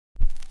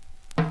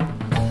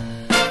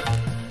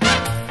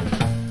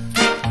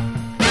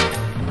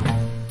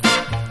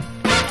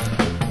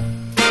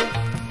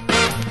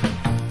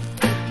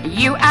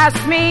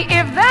Ask me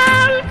if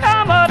there'll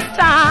come a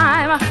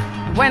time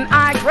when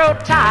I grow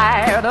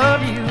tired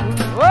of you.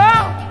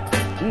 Oh,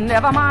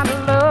 never mind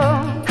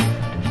love.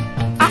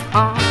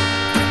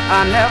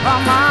 Never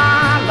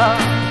mind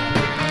love.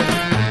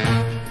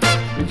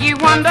 You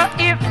wonder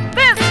if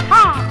this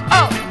heart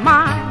of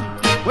mine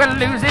will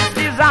lose its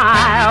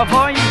desire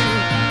for you.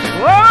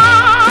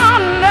 Oh,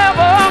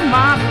 never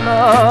mind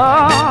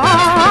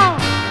love.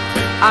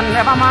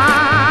 Never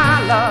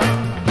mind love.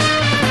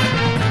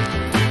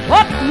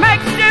 What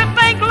makes you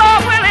think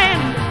love will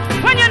end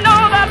when you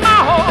know that my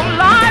whole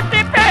life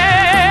depends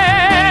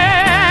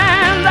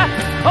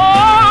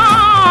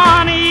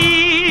on you?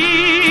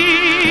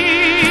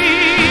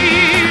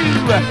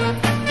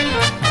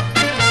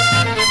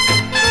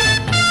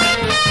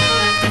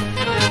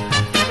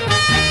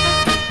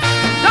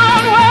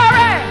 Don't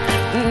worry,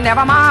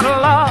 never mind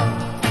love.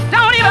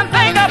 Don't even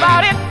think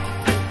about it,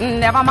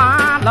 never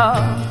mind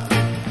love.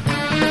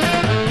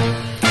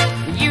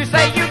 You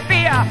say you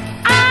fear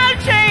I'll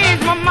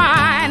change my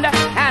mind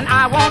and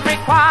I won't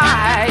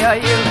require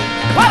you.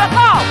 What a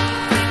thought,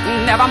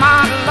 never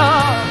mind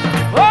love.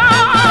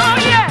 Oh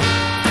yeah,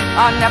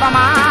 never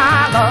mind.